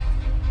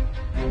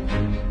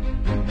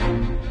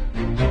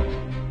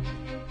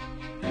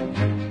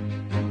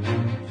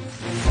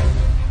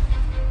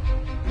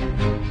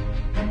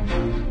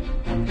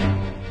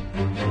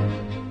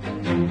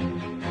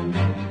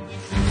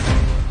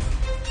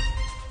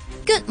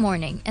Good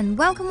morning and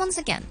welcome once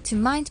again to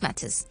Mind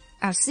Matters,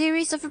 our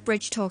series of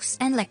abridged talks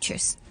and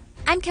lectures.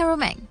 I'm Carol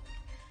Meng.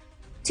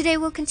 Today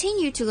we'll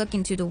continue to look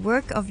into the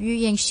work of Yu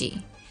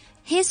Ying-shih.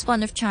 He's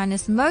one of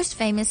China's most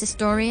famous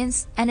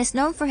historians and is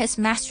known for his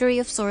mastery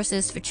of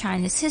sources for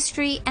China's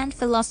history and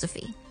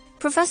philosophy.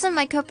 Professor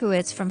Michael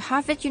Puett from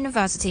Harvard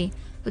University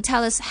will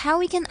tell us how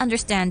we can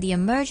understand the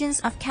emergence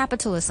of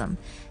capitalism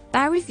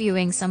by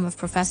reviewing some of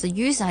Professor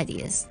Yu's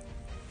ideas.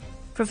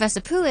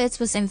 Professor Puett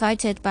was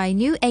invited by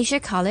New Asia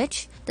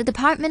College, the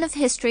Department of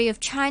History of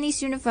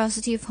Chinese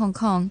University of Hong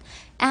Kong,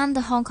 and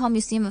the Hong Kong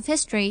Museum of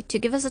History to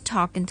give us a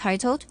talk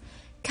entitled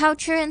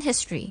Culture and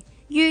History,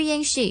 Yu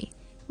Ying-shih,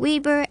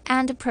 Weber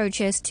and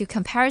Approaches to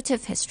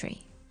Comparative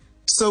History.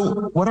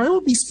 So what I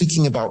will be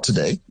speaking about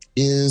today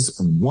is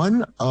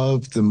one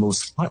of the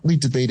most hotly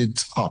debated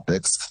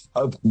topics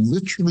of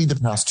literally the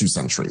past 2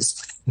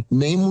 centuries.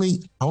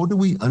 Namely, how do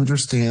we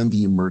understand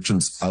the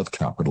emergence of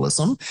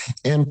capitalism?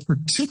 And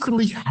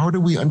particularly, how do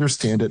we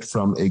understand it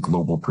from a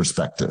global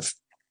perspective?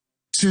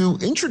 To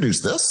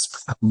introduce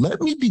this, let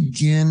me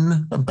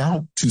begin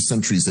about 2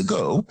 centuries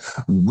ago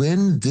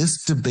when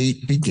this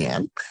debate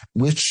began,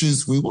 which,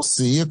 as we will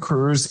see,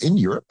 occurs in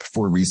Europe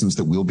for reasons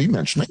that we'll be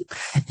mentioning,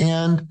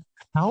 and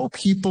how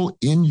people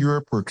in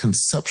Europe were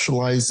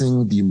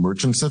conceptualizing the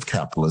emergence of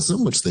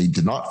capitalism, which they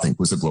did not think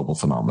was a global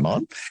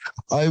phenomenon.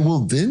 I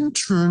will then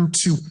turn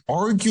to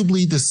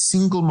arguably the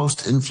single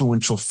most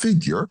influential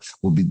figure.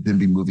 We'll then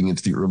be moving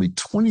into the early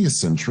 20th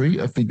century,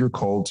 a figure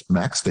called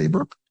Max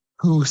Weber,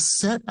 who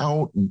set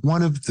out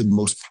one of the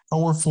most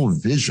powerful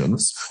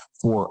visions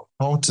for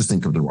how to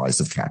think of the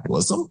rise of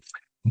capitalism.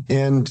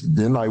 And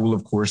then I will,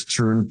 of course,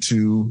 turn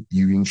to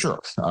Yu Ying-shih,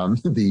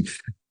 the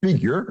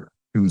figure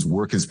whose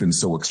work has been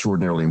so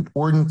extraordinarily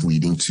important,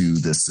 leading to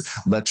this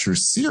lecture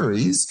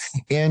series.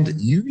 And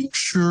Yu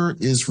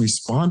Ying-shih is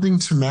responding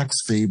to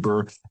Max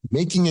Weber,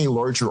 making a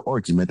larger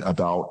argument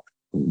about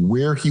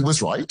where he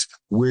was right,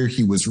 where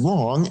he was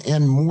wrong,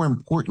 and more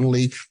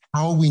importantly,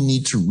 how we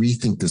need to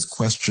rethink this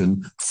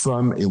question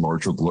from a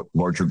larger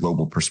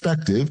global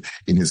perspective,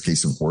 in his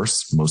case, of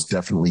course, most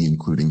definitely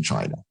including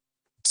China.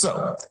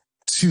 So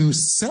to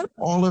set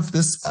all of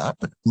this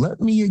up, let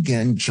me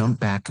again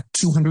jump back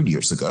 200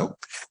 years ago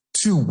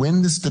to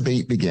when this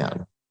debate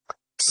began.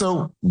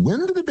 So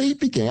when the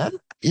debate began,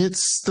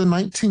 it's the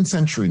 19th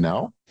century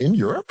now in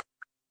Europe,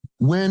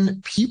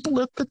 when people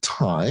at the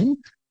time,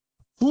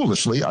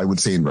 foolishly, I would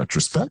say in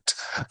retrospect,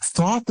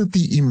 thought that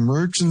the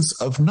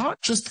emergence of not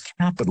just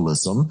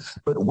capitalism,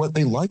 but what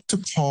they like to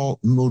call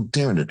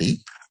modernity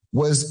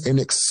was an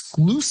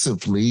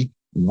exclusively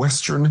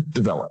Western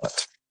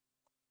development.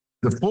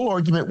 The full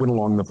argument went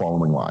along the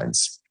following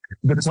lines.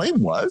 The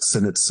claim was,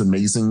 and it's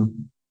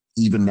amazing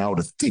even now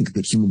to think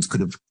that humans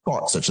could have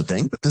thought such a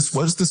thing, but this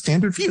was the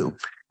standard view,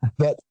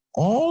 that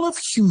all of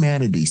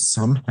humanity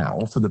somehow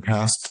for the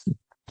past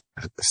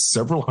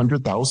several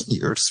 100,000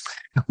 years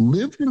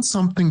lived in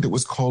something that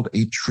was called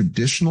a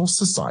traditional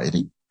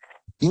society.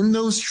 In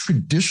those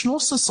traditional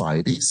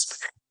societies,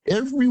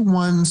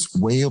 everyone's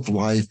way of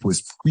life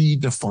was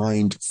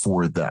predefined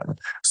for them.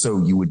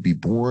 So you would be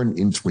born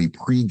into a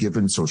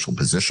pre-given social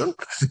position.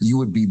 You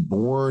would be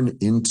born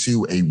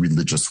into a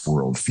religious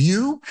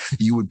worldview.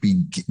 You would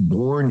be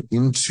born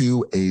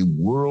into a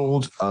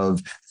world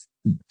of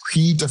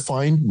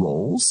predefined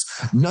roles,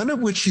 none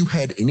of which you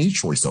had any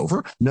choice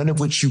over, none of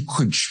which you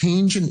could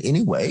change in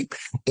any way.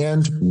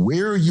 And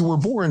where you were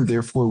born,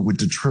 therefore, would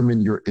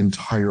determine your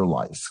entire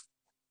life.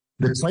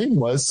 The claim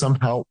was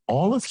somehow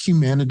all of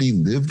humanity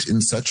lived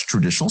in such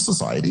traditional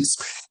societies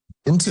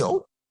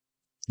until,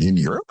 in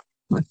Europe,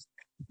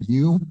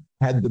 you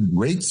had the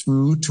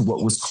breakthrough to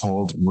what was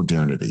called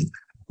modernity.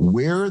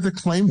 Where the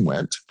claim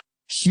went,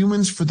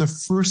 humans for the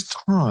first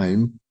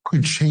time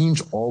could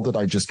change all that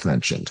I just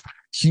mentioned.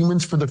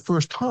 Humans for the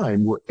first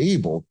time were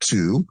able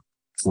to,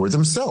 for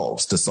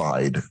themselves,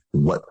 decide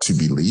what to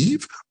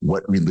believe,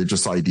 what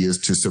religious ideas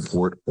to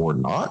support or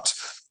not,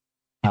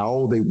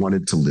 how they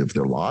wanted to live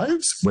their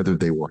lives, whether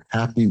they were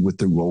happy with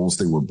the roles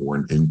they were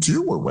born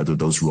into or whether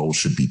those roles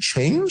should be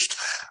changed,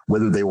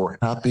 whether they were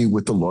happy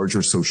with the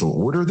larger social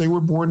order they were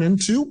born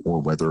into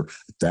or whether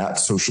that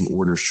social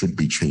order should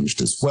be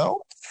changed as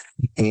well,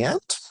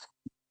 and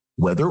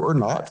whether or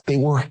not they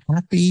were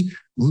happy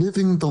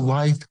living the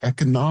life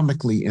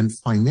economically and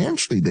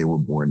financially they were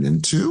born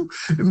into,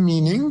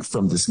 meaning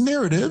from this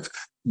narrative,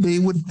 they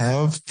would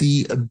have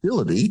the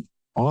ability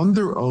on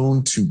their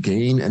own to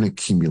gain and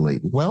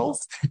accumulate wealth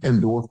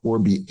and therefore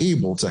be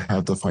able to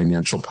have the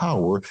financial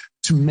power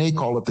to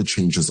make all of the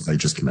changes I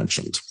just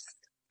mentioned.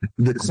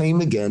 The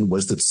claim again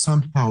was that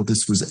somehow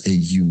this was a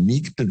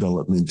unique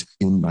development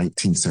in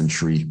 19th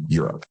century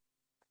Europe.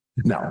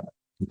 Now,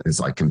 as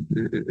I can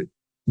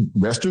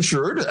rest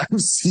assured, I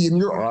see in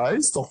your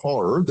eyes the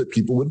horror that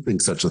people would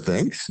think such a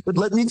thing. But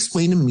let me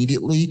explain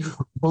immediately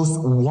both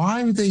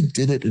why they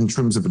did it in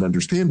terms of an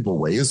understandable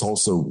way, as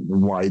also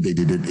why they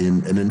did it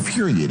in an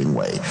infuriating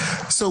way.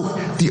 So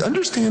the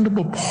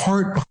understandable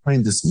part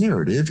behind this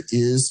narrative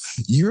is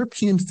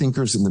European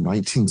thinkers in the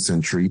 19th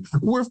century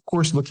were, of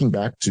course, looking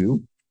back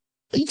to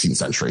 18th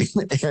century.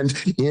 And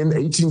in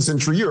 18th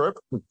century Europe,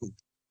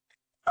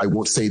 I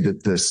won't say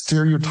that the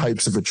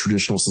stereotypes of a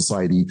traditional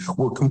society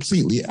were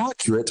completely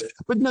accurate,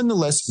 but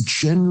nonetheless,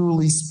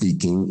 generally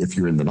speaking, if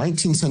you're in the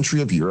 19th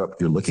century of Europe,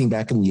 you're looking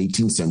back in the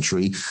 18th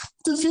century,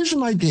 the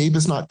vision I gave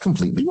is not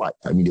completely right.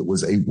 I mean, it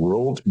was a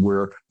world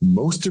where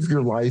most of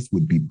your life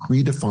would be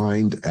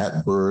predefined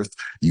at birth.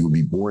 You would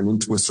be born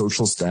into a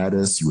social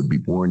status. You would be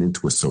born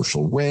into a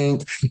social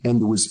rank.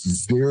 And there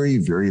was very,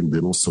 very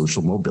little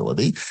social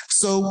mobility.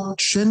 So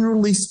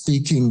generally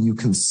speaking, you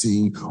can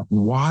see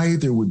why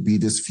there would be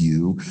this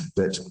view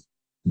that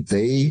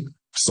they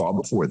saw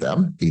before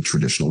them a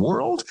traditional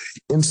world.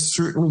 And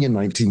certainly in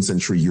 19th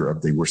century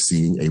Europe, they were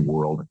seeing a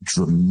world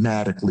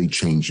dramatically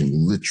changing,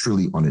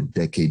 literally on a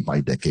decade by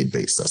decade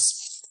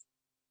basis.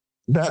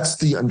 That's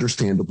the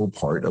understandable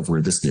part of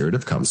where this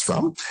narrative comes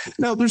from.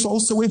 Now, there's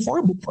also a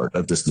horrible part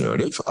of this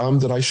narrative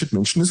that I should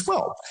mention as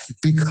well,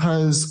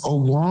 because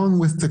along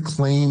with the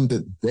claim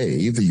that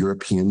they, the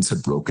Europeans,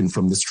 had broken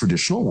from this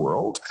traditional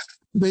world,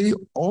 they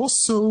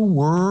also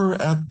were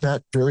at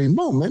that very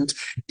moment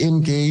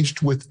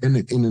engaged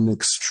in an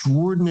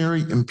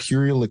extraordinary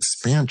imperial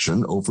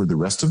expansion over the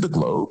rest of the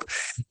globe.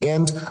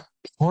 And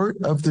part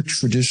of the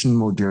tradition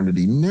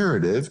modernity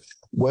narrative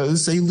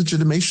was a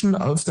legitimation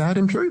of that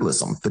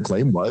imperialism. The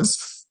claim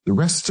was the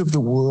rest of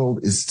the world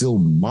is still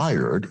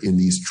mired in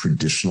these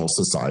traditional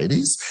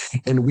societies,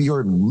 and we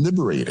are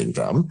liberating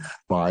them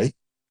by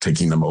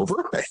taking them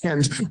over.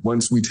 And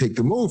once we take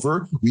them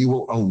over, we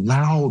will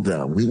allow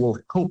them, we will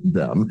help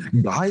them,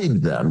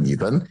 guide them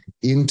even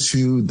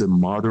into the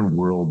modern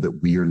world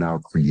that we are now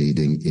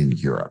creating in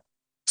Europe.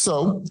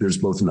 So there's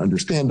both an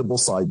understandable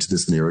side to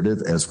this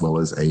narrative as well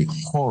as a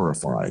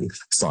horrifying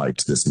side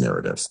to this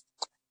narrative.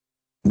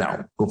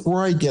 Now,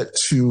 before I get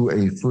to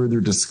a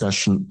further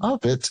discussion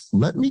of it,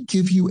 let me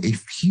give you a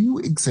few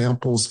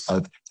examples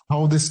of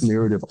how this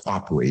narrative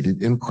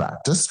operated in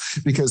practice,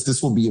 because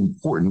this will be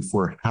important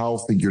for how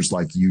figures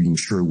like Yu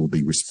Ying-shih will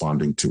be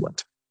responding to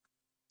it.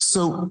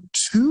 So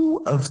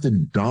two of the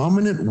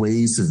dominant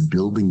ways of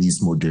building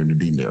these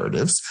modernity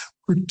narratives,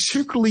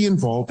 particularly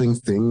involving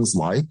things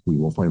like, we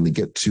will finally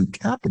get to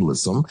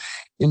capitalism,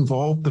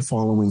 involve the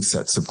following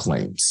sets of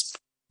claims.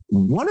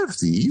 One of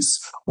these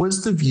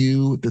was the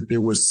view that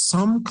there was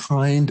some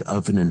kind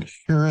of an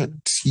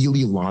inherent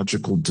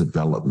teleological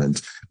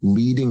development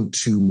leading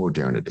to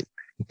modernity.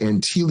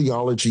 And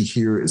teleology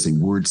here is a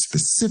word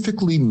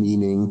specifically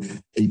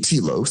meaning a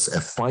telos,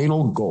 a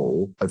final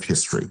goal of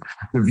history.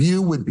 The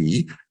view would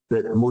be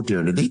that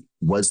modernity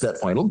was that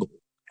final goal,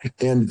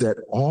 and that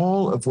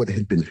all of what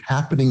had been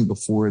happening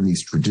before in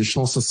these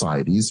traditional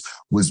societies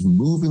was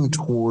moving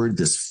toward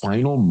this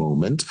final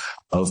moment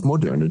of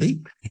modernity.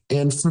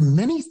 And for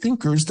many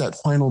thinkers, that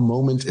final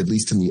moment, at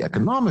least in the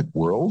economic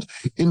world,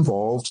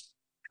 involved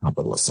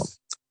capitalism.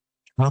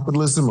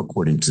 Capitalism,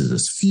 according to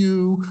this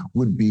view,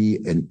 would be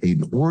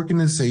an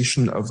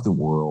organization of the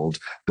world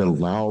that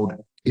allowed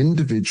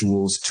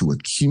individuals to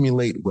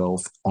accumulate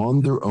wealth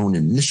on their own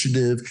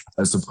initiative,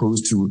 as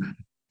opposed to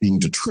being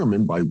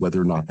determined by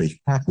whether or not they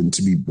happen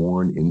to be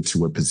born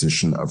into a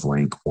position of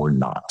rank or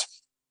not.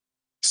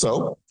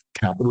 So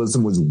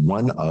capitalism was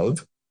one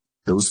of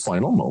those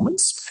final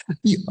moments.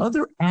 The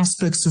other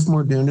aspects of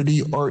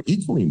modernity are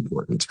equally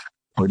important.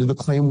 Part of the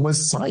claim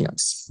was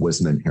science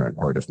was an inherent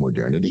part of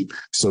modernity.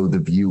 So the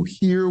view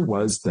here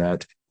was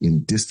that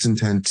in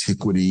distant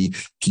antiquity,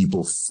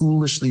 people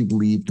foolishly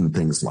believed in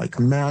things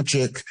like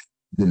magic.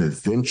 Then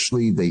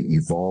eventually they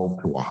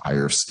evolved to a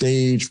higher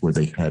stage where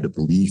they had a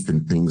belief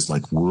in things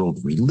like world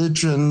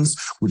religions,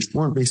 which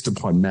weren't based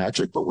upon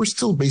magic, but were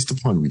still based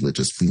upon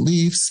religious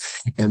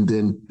beliefs. And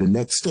then the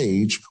next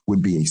stage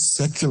would be a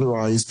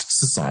secularized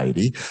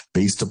society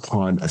based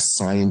upon a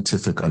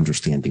scientific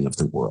understanding of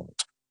the world.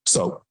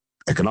 So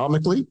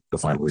economically, the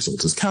final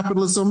result is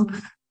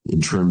capitalism.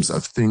 In terms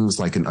of things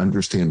like an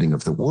understanding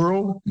of the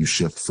world, you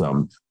shift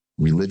from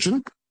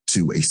religion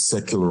to a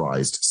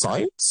secularized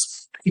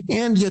science.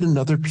 And yet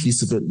another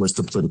piece of it was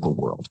the political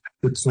world.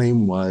 The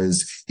claim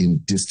was in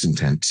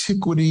distant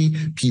antiquity,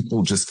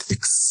 people just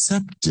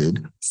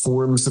accepted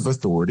forms of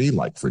authority,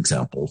 like, for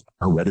example,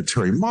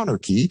 hereditary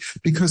monarchy,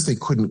 because they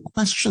couldn't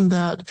question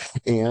that.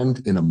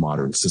 And in a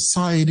modern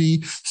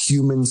society,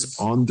 humans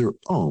on their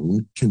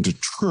own can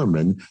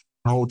determine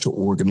how to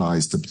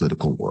organize the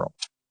political world.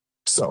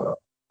 So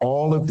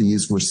all of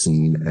these were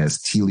seen as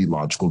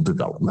teleological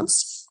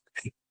developments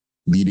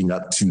leading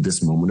up to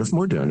this moment of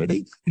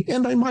modernity.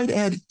 And I might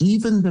add,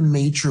 even the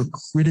major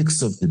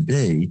critics of the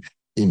day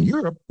in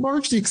Europe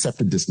largely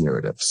accepted this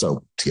narrative.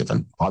 So to give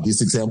an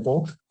obvious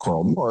example,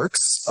 Karl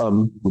Marx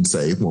would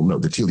say, well, no,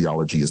 the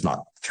teleology is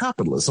not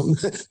capitalism.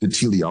 The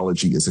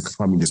teleology is a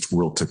communist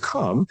world to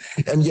come.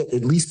 And yet,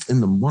 at least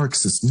in the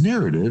Marxist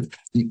narrative,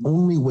 the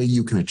only way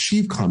you can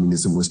achieve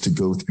communism was to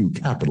go through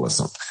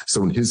capitalism.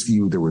 So in his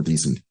view, there were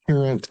these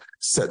inherent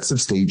sets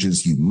of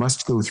stages you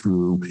must go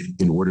through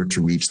in order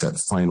to reach that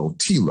final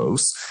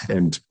telos.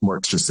 And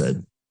Marx just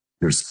said,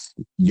 there's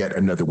yet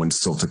another one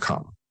still to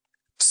come.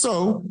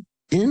 So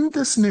in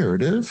this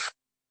narrative,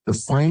 The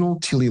final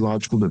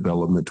teleological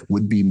development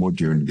would be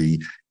modernity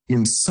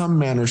in some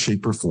manner,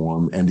 shape, or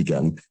form. And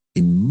again,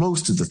 in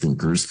most of the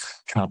thinkers,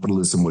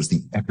 capitalism was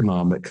the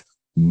economic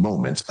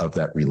moment of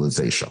that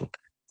realization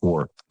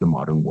for the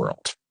modern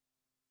world.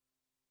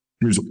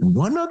 There's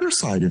one other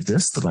side of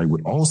this that I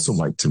would also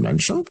like to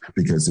mention,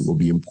 because it will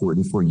be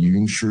important for Yu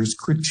Ying-shih's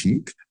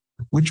critique,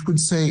 which would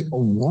say,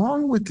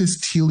 along with this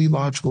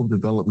teleological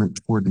development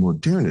toward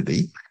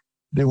modernity,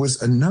 there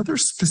was another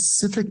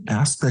specific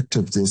aspect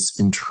of this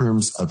in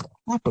terms of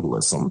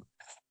capitalism,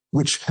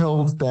 which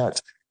held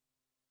that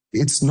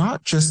it's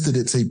not just that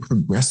it's a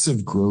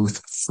progressive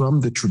growth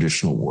from the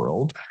traditional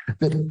world,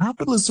 that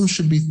capitalism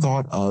should be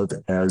thought of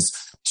as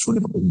sort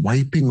of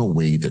wiping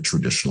away the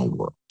traditional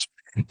world.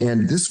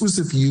 And this was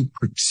a view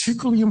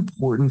particularly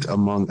important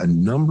among a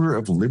number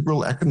of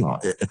liberal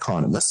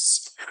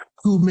economists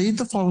who made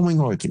the following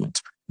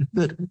argument,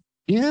 that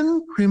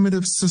in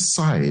primitive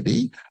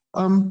society,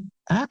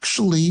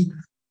 actually,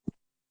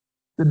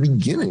 the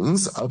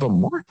beginnings of a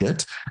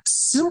market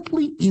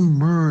simply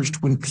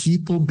emerged when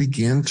people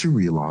began to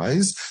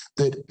realize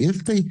that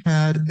if they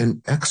had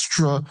an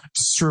extra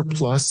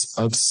surplus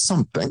of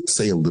something,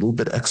 say a little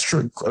bit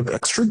extra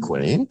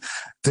grain,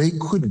 they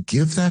could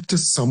give that to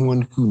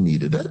someone who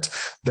needed it.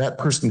 That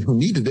person who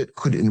needed it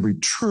could in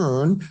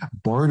return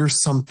barter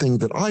something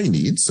that I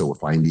need. So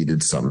if I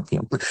needed some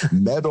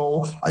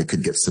metal, I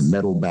could get some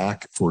metal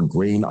back for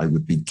grain I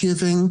would be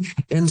giving.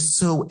 And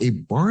so a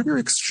barter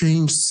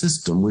exchange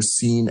system was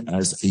seen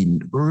as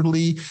an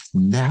early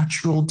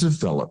natural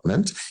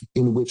development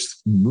in which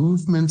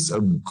movements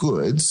of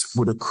goods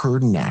would occur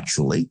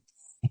naturally.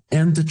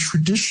 And the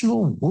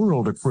traditional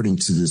world, according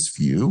to this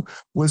view,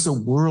 was a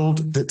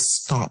world that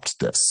stopped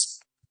this,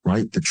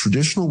 right? The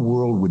traditional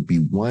world would be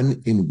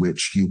one in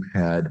which you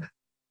had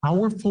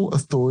powerful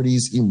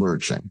authorities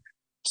emerging,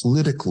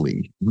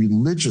 politically,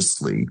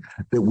 religiously,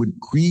 that would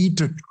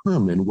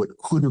predetermine what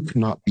could or could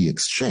not be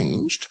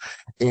exchanged,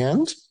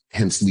 and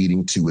hence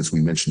leading to, as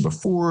we mentioned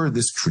before,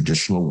 this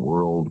traditional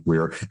world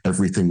where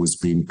everything was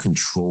being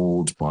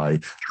controlled by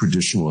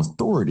traditional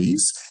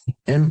authorities.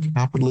 And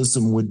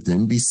capitalism would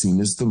then be seen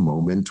as the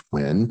moment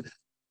when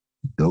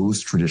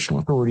those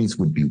traditional authorities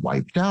would be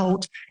wiped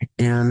out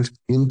and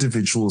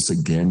individuals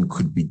again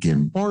could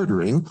begin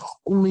bartering.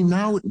 Only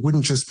now it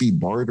wouldn't just be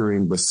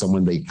bartering with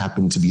someone they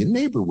happen to be a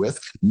neighbor with.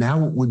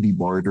 Now it would be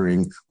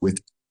bartering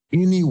with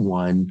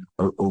anyone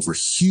over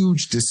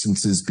huge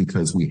distances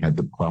because we had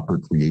the proper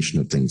creation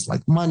of things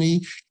like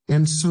money.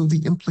 And so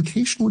the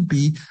implication would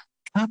be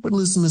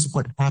capitalism is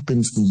what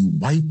happens when you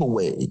wipe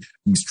away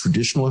these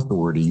traditional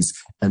authorities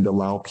and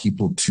allow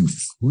people to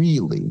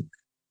freely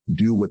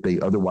do what they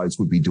otherwise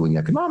would be doing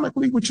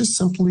economically, which is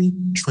simply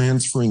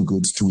transferring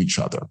goods to each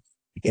other.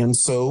 And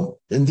so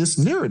in this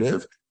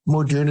narrative,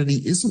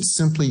 modernity isn't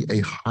simply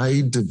a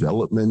high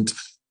development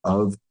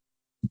of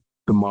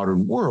the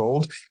modern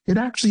world. It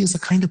actually is a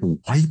kind of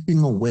wiping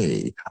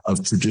away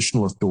of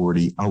traditional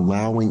authority,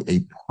 allowing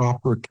a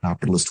proper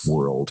capitalist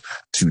world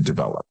to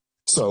develop.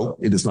 So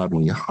it is not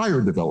only a higher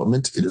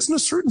development, it is in a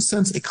certain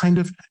sense a kind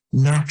of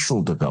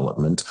natural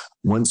development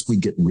once we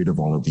get rid of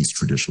all of these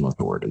traditional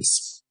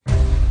authorities.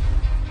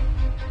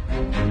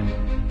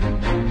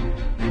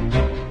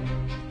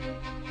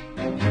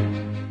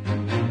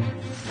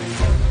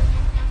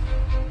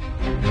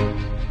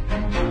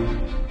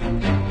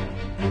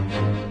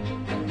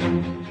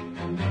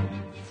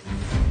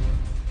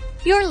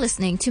 You're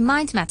listening to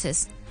Mind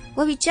Matters,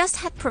 where we just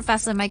had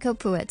Professor Michael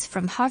Puett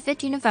from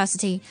Harvard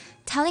University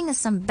telling us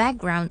some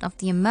background of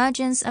the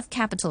emergence of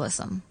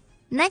capitalism.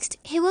 Next,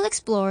 he will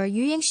explore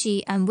Yu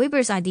Ying-shih and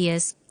Weber's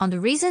ideas on the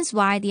reasons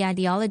why the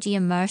ideology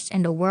emerged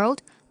in the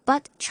world,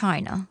 but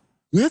China.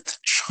 With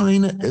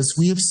China, as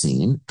we have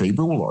seen,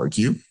 Weber will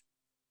argue,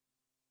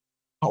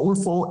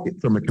 powerful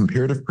from a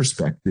comparative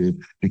perspective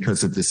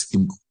because of this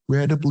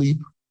incredibly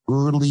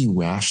early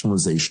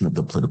rationalization of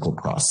the political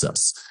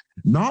process,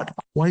 not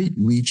quite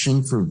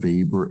reaching for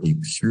Weber a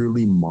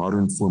purely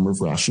modern form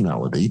of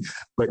rationality,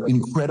 but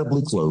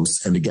incredibly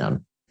close, and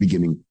again,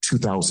 beginning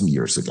 2,000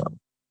 years ago.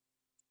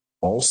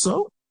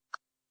 Also,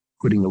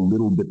 putting a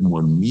little bit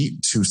more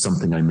meat to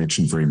something I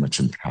mentioned very much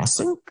in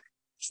passing,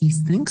 he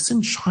thinks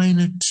in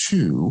China,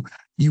 too,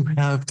 you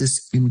have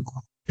this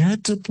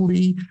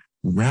incredibly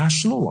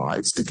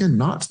rationalized, again,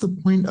 not to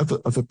the point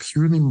of a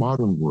purely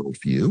modern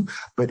worldview,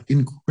 but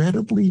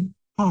incredibly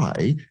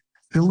high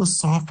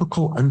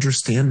philosophical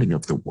understanding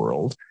of the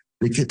world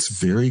that gets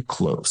very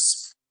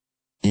close.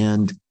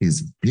 And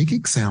his big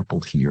example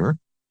here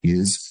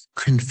is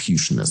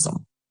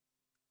Confucianism.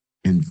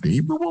 And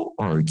Weber will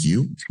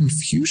argue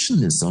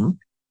Confucianism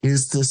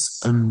is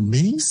this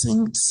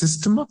amazing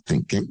system of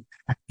thinking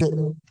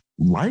that,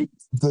 like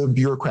the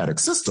bureaucratic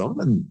system,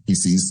 and he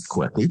sees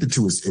correctly the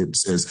two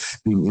as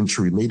being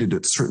interrelated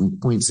at certain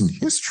points in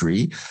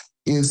history,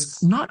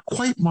 is not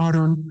quite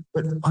modern,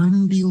 but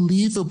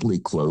unbelievably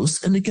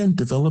close, and again,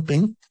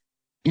 developing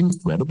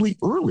incredibly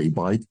early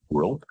by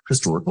world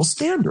historical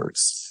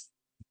standards.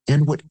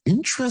 And what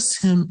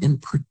interests him in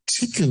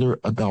particular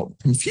about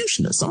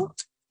Confucianism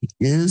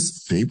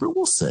is, Weber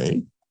will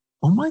say,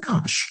 oh my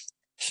gosh,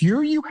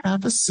 here you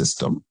have a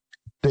system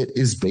that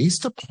is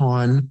based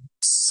upon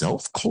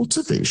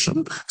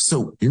self-cultivation.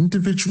 So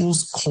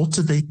individuals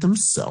cultivate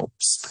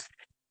themselves.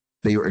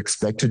 They are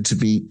expected to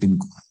be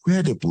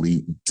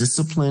incredibly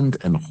disciplined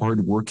and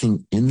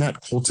hardworking in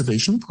that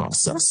cultivation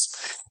process.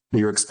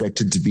 They are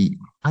expected to be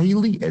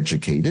highly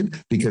educated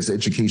because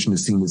education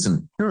is seen as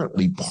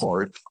inherently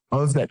part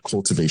of that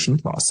cultivation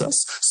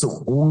process.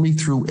 So only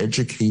through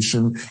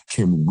education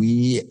can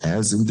we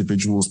as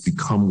individuals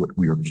become what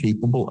we are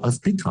capable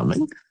of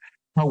becoming.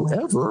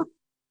 However,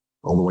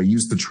 although I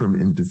use the term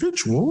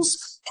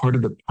individuals, part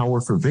of the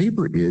power for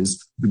Weber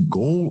is the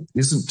goal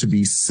isn't to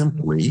be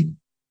simply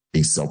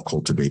a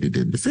self-cultivated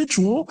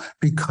individual,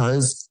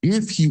 because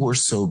if you are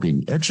so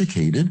being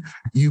educated,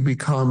 you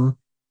become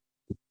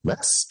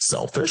less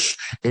selfish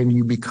and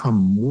you become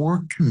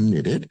more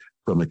committed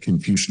from a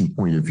Confucian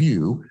point of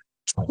view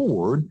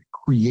toward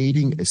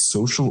creating a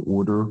social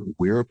order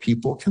where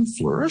people can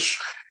flourish.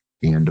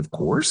 And of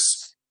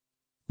course,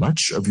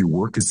 much of your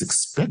work is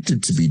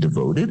expected to be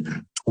devoted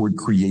toward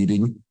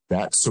creating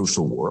that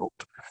social world,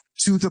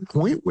 to the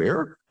point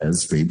where,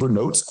 as Weber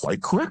notes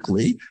quite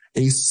correctly,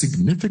 a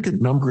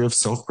significant number of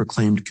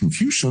self-proclaimed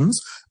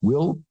Confucians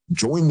will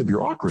join the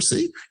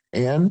bureaucracy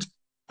and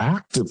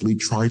actively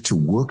try to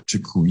work to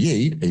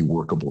create a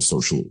workable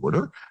social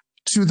order,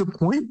 to the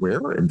point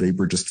where, and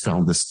Weber just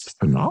found this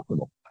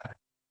phenomenal,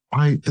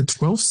 by the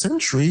 12th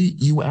century,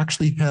 you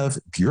actually have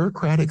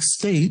bureaucratic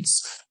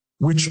states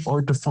which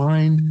are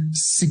defined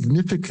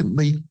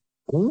significantly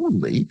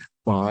only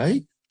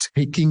by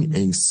taking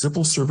a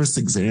civil service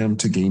exam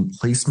to gain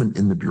placement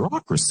in the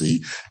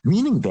bureaucracy,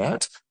 meaning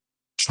that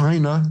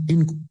China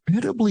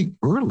incredibly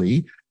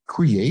early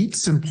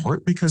creates, in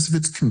part because of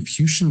its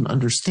Confucian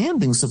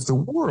understandings of the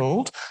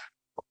world,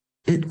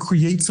 it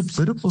creates a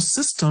political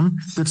system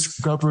that's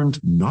governed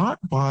not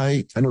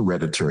by an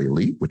hereditary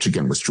elite, which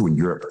again was true in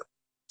Europe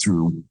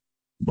through,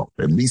 well,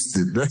 at least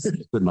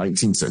the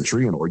 19th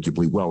century and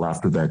arguably well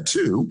after that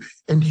too.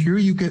 And here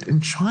you get in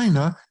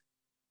China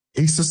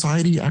a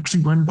society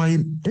actually run by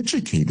an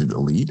educated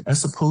elite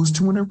as opposed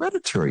to an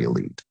hereditary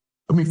elite.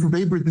 I mean, for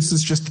Weber, this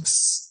is just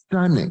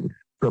stunning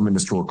from an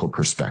historical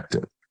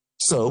perspective.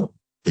 So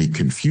a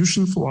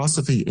Confucian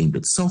philosophy aimed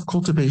at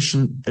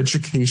self-cultivation,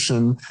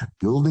 education,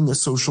 building a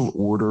social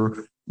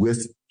order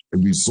with a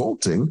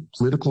resulting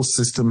political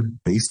system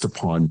based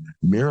upon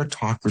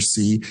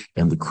meritocracy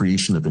and the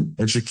creation of an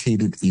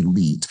educated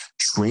elite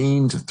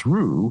trained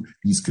through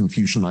these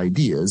Confucian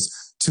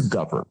ideas to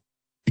govern.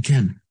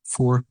 Again,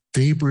 for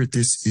Weber,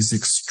 this is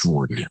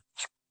extraordinary.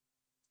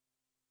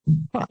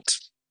 But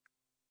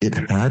it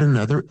had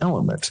another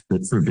element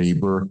that for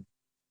Weber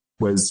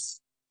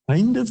was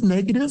kind of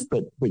negative,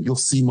 but you'll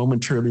see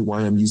momentarily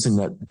why I'm using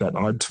that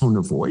odd tone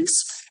of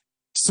voice.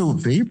 So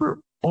Weber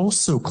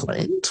also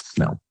claimed,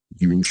 now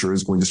Yu Ying-shih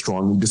is going to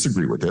strongly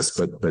disagree with this,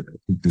 but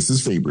this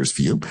is Weber's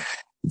view.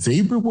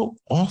 Weber will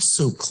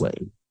also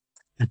claim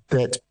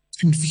that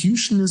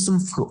Confucianism,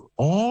 for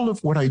all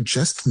of what I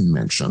just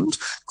mentioned,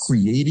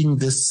 creating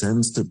this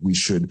sense that we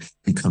should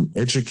become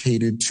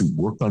educated to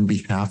work on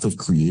behalf of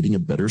creating a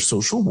better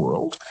social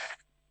world,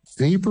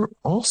 Weber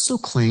also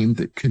claimed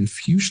that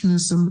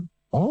Confucianism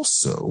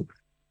also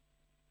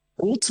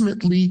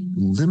ultimately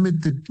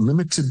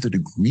limited the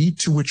degree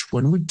to which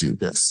one would do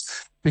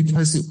this,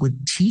 because it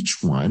would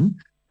teach one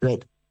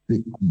that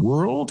the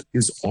world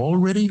is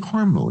already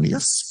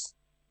harmonious.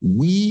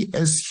 We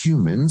as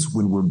humans,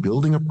 when we're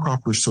building a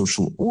proper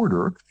social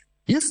order,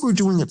 if we're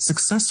doing it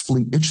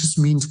successfully, it just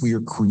means we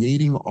are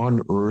creating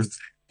on Earth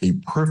a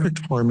perfect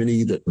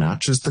harmony that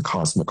matches the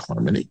cosmic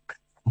harmony.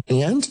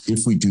 And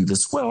if we do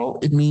this well,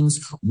 it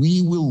means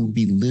we will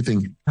be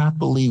living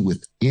happily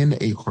within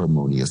a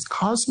harmonious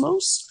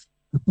cosmos,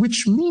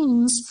 which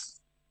means,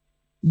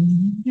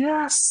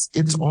 yes,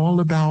 it's all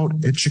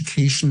about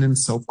education and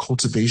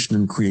self-cultivation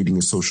and creating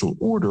a social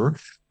order,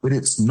 but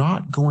it's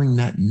not going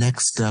that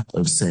next step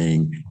of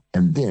saying,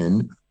 and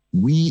then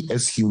we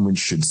as humans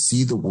should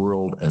see the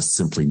world as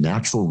simply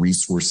natural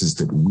resources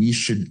that we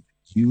should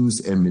use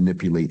and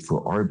manipulate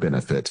for our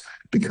benefit.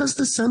 Because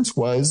the sense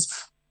was,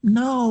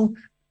 no,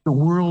 the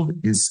world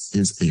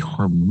is a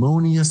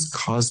harmonious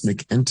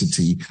cosmic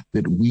entity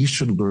that we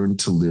should learn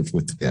to live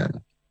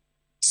within.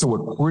 So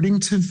according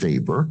to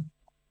Weber,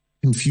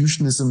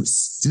 Confucianism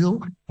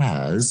still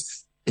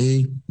has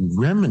a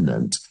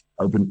remnant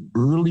of an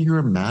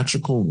earlier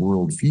magical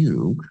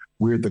worldview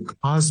where the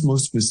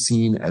cosmos was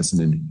seen as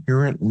an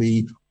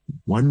inherently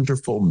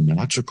wonderful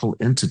magical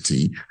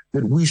entity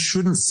that we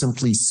shouldn't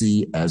simply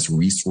see as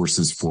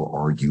resources for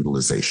our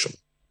utilization.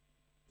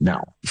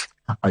 Now,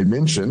 I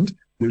mentioned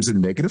there's a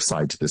negative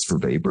side to this for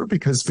Weber,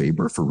 because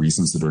Weber, for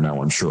reasons that are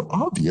now, I'm sure,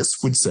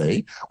 obvious, would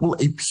say, well,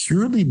 a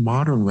purely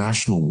modern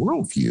rational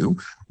worldview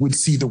would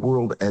see the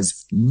world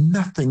as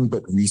nothing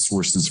but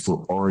resources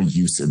for our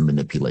use and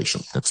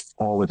manipulation. That's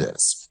all it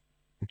is.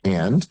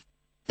 And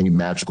a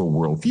magical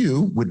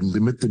worldview would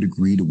limit the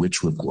degree to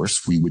which, of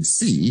course, we would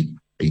see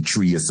a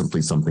tree is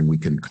simply something we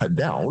can cut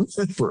down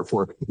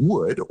for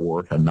wood,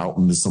 or a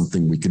mountain is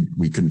something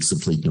we can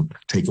simply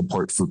take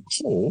apart for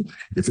coal.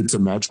 If it's a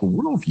magical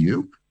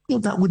worldview,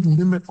 that would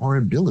limit our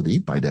ability,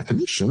 by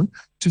definition,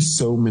 to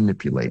so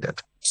manipulate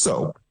it.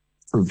 So,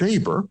 for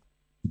Weber,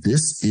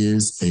 this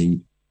is a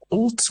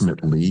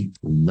ultimately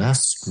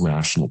less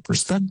rational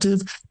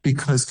perspective,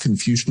 because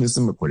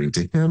Confucianism, according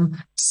to him,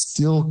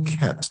 still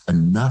kept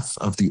enough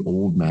of the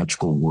old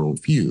magical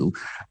worldview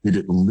that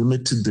it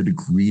limited the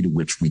degree to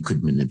which we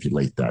could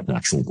manipulate that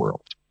natural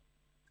world.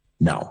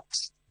 Now,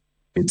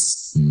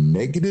 it's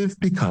negative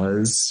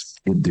because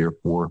it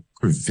therefore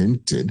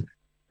prevented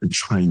the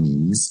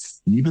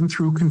Chinese, even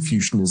through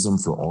Confucianism,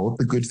 for all of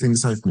the good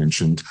things I've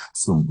mentioned,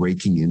 from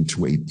breaking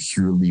into a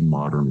purely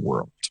modern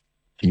world.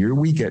 Here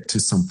we get to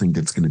something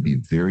that's going to be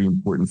very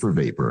important for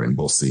Weber, and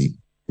we'll see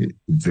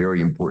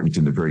very important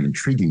in a very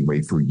intriguing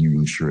way for Yu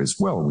Ying-shih as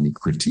well when he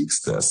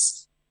critiques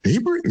this.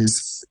 Weber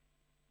is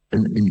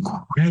an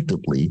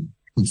incredibly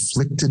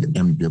conflicted,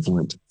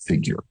 ambivalent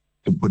figure,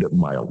 to put it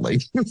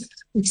mildly.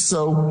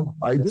 So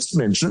I just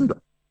mentioned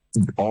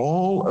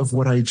all of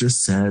what I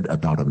just said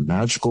about a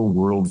magical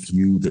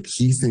worldview that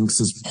he thinks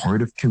is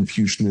part of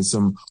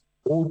Confucianism,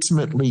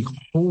 ultimately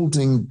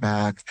holding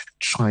back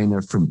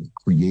China from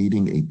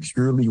creating a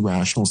purely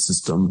rational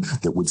system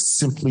that would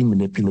simply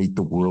manipulate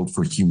the world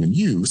for human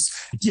use.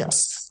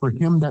 Yes, for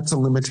him, that's a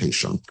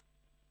limitation.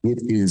 It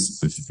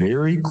is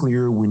very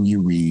clear when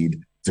you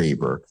read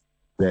Weber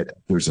that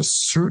there's a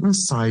certain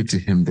side to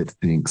him that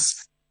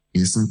thinks,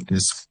 isn't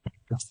this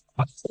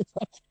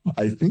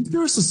I think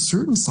there's a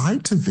certain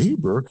side to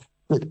Weber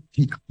that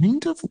he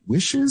kind of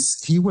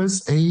wishes he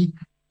was a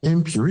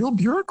imperial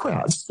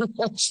bureaucrat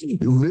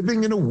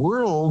living in a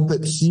world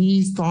that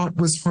he thought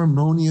was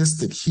harmonious,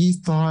 that he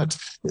thought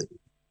that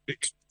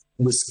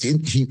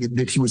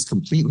he was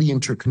completely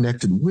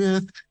interconnected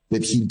with,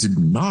 that he did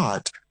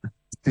not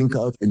think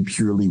of in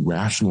purely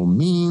rational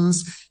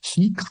means.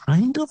 He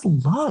kind of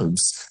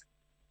loves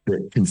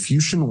the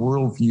Confucian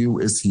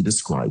worldview as he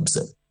describes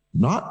it.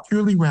 Not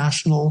purely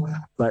rational,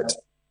 but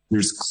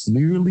there's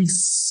clearly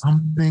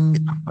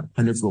something, a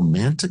kind of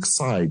romantic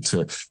side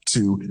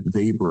to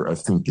Weber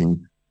of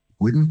thinking,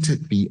 wouldn't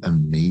it be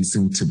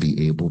amazing to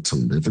be able to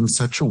live in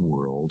such a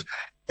world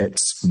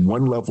at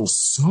one level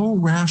so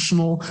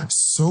rational,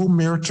 so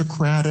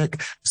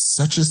meritocratic,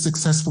 such a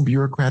successful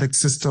bureaucratic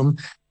system,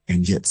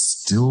 and yet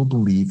still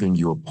believing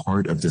you're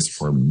part of this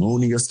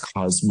harmonious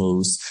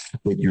cosmos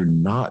that you're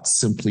not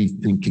simply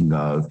thinking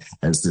of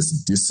as this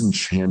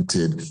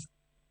disenchanted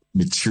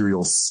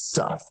material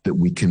stuff that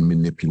we can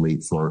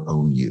manipulate for our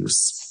own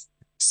use.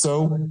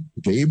 So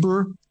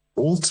Weber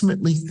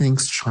ultimately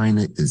thinks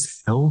China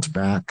is held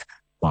back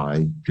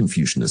by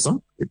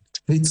Confucianism. It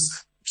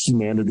takes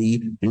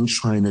humanity in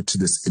China to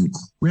this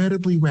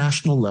incredibly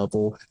rational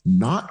level,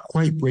 not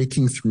quite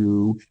breaking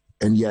through,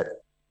 and yet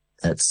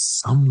at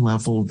some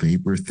level,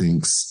 Weber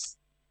thinks,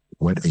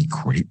 what a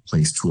great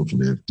place to have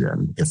lived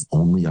in. If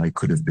only I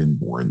could have been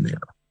born there.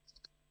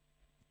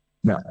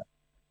 Now,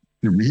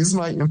 the reason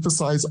I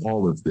emphasize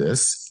all of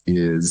this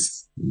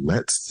is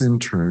let's then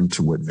turn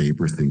to what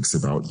Weber thinks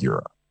about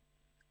Europe.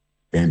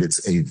 And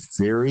it's a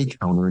very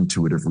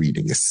counterintuitive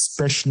reading,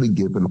 especially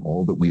given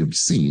all that we have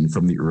seen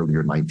from the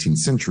earlier 19th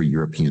century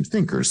European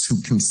thinkers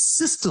who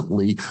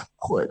consistently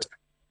put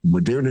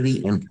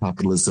modernity and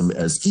capitalism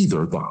as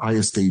either the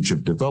highest stage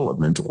of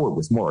development, or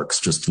with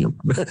Marx, just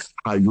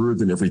higher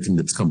than everything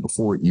that's come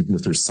before, even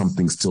if there's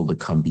something still to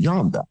come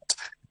beyond that.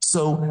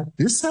 So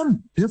this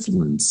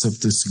ambivalence of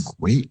this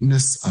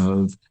greatness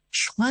of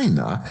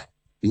China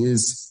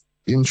is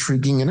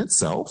intriguing in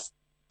itself,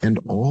 and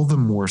all the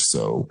more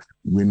so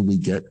when we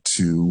get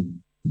to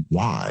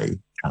why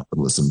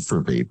capitalism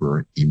for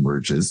Weber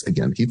emerges,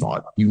 again, he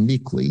thought,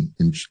 uniquely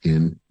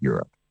in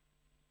Europe.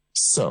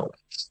 So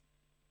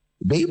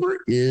Weber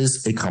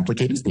is a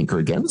complicated thinker,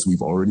 again, as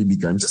we've already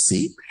begun to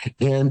see,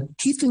 and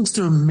he thinks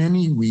there are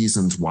many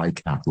reasons why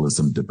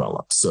capitalism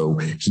developed. So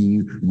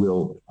he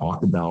will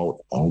talk about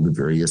all the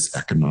various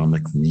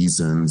economic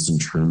reasons in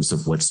terms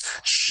of what's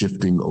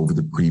shifting over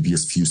the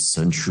previous few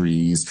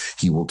centuries.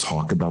 He will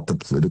talk about the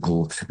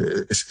political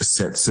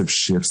sets of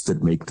shifts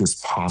that make this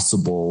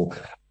possible.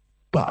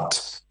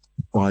 But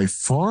by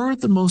far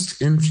the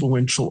most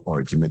influential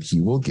argument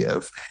he will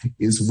give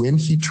is when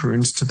he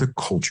turns to the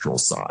cultural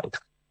side.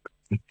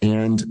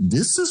 And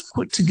this is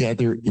put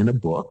together in a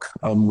book,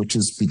 which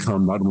has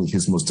become not only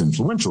his most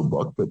influential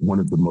book, but one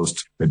of the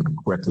most, and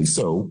correctly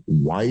so,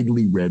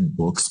 widely read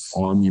books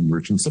on the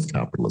emergence of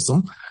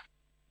capitalism,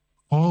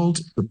 called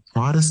The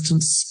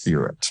Protestant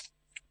Spirit.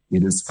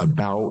 It is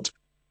about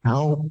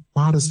how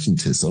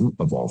Protestantism,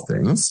 of all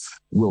things,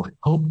 will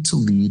help to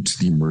lead to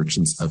the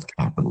emergence of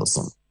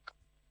capitalism.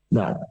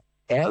 Now,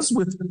 as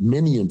with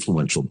many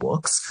influential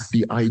books,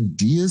 the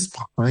ideas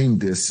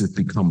behind this have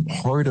become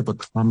part of a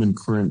common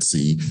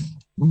currency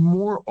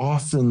more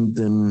often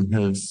than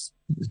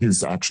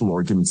his actual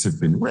arguments have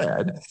been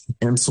read.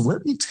 And so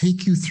let me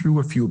take you through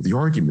a few of the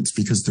arguments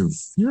because they're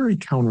very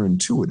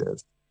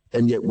counterintuitive.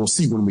 And yet we'll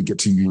see when we get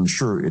to Yu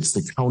Ying-shih, it's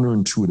the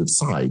counterintuitive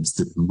sides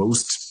that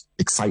most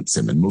excites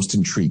him and most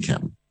intrigue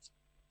him.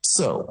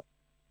 So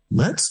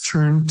let's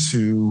turn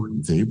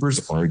to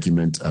Weber's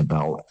argument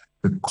about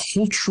the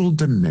cultural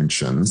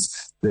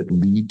dimensions that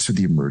lead to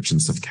the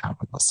emergence of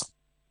capitalism.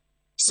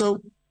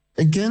 So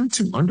again,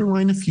 to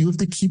underline a few of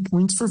the key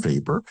points for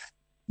Weber,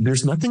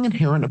 there's nothing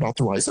inherent about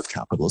the rise of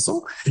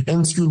capitalism.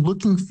 And so you're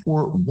looking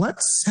for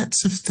what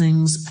sets of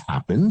things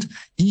happened,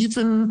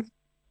 even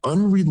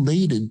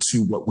unrelated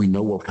to what we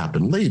know will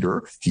happen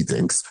later, he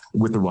thinks,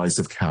 with the rise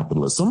of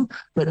capitalism,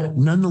 but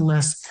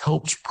nonetheless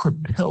helped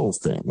propel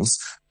things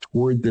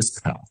toward this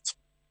path.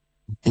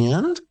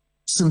 And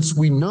since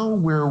we know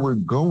where we're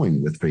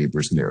going with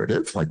Weber's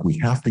narrative, like we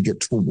have to get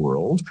to a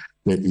world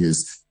that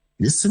is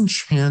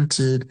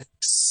disenchanted,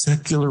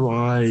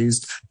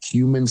 secularized,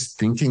 humans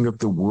thinking of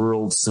the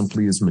world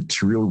simply as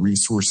material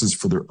resources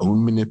for their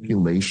own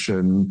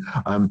manipulation,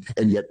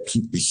 and yet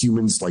the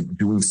humans like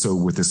doing so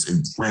with this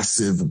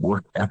aggressive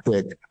work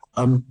ethic.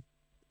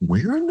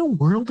 Where in the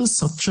world does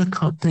such a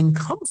thing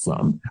come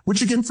from?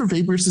 Which again, for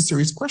Weber is a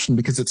serious question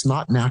because it's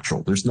not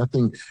natural. There's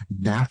nothing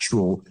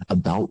natural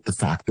about the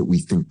fact that we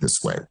think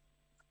this way.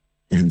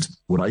 And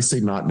when I say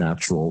not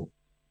natural,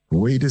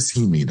 boy, does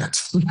he mean it.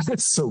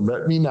 So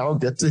let me now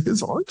get to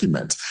his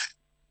argument.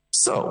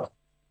 So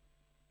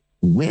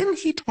when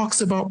he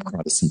talks about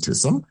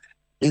Protestantism,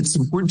 it's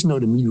important to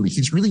note immediately,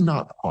 he's really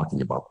not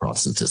talking about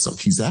Protestantism.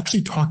 He's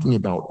actually talking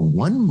about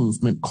one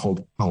movement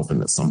called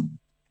Calvinism.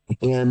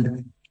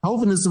 And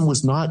Calvinism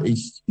was not a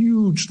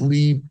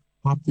hugely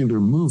popular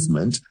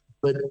movement,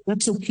 but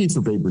that's okay for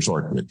Weber's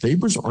argument.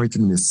 Weber's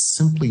argument is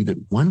simply that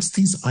once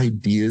these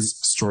ideas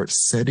start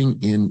setting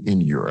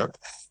in Europe,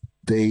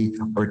 they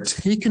are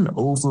taken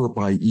over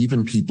by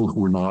even people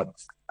who are not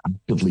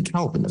actively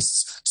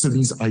Calvinists. So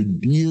these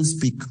ideas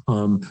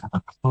become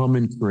a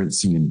common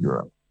currency in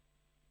Europe.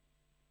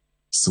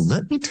 So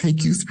let me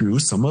take you through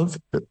some of,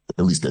 at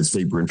least as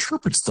Weber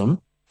interprets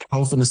them,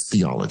 Calvinist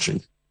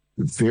theology.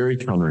 Very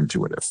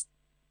counterintuitive.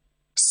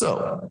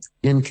 So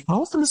in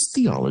Calvinist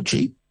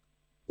theology,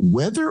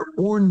 whether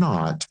or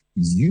not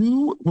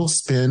you will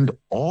spend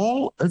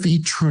all of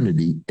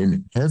eternity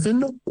in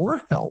heaven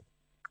or hell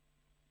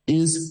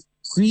is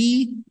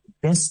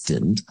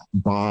predestined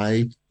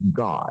by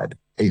God,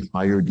 a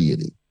higher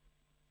deity.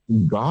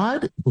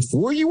 God,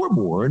 before you were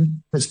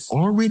born, has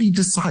already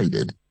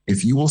decided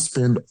if you will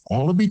spend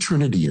all of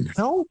eternity in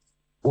hell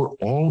or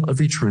all of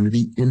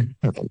eternity in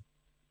heaven.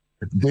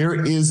 There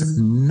is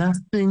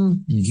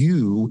nothing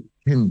you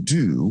can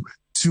do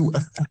to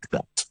affect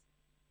that.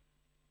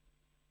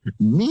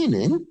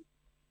 Meaning,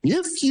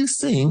 if you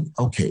think,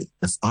 okay,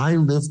 if I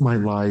live my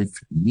life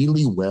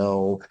really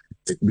well,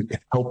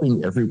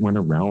 helping everyone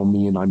around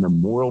me, and I'm a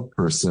moral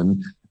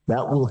person,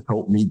 that will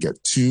help me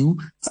get to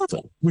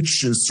heaven,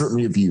 which is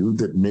certainly a view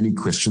that many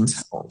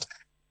Christians held.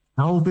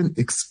 Calvin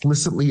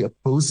explicitly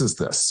opposes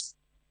this.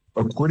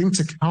 According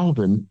to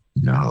Calvin,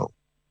 no,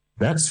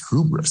 that's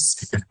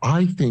hubris. If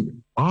I think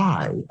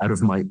I, out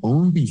of my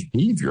own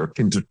behavior,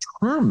 can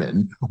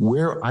determine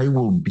where I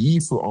will be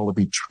for all of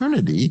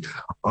eternity,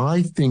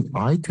 I think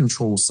I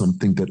control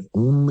something that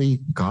only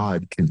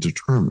God can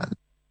determine.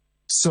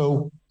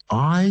 So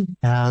I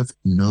have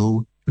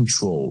no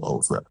control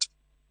over it.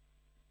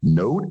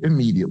 Note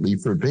immediately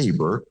for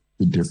Weber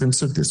the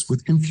difference of this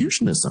with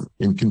Confucianism.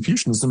 In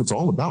Confucianism, it's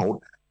all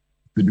about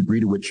the degree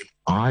to which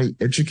I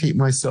educate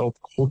myself,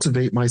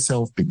 cultivate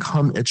myself,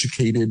 become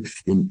educated,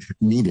 in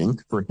meaning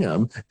for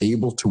him,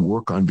 able to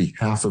work on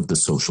behalf of the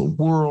social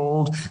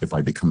world. If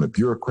I become a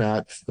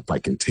bureaucrat, if I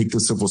can take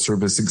the civil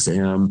service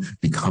exam,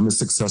 become a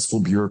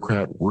successful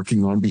bureaucrat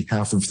working on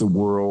behalf of the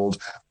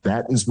world,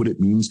 that is what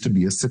it means to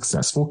be a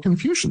successful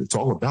Confucian. It's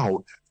all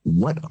about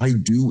what I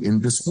do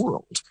in this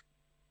world.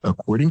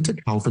 According to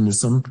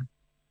Calvinism,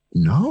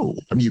 no.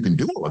 I mean, you can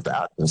do all of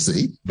that, we'll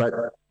see, but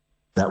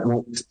that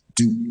won't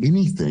do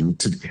anything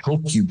to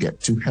help you get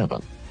to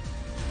heaven.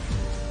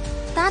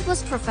 That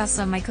was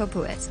Professor Michael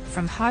Puett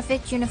from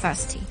Harvard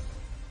University.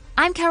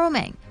 I'm Carol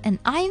Meng, and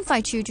I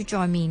invite you to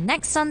join me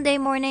next Sunday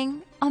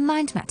morning on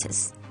Mind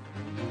Matters.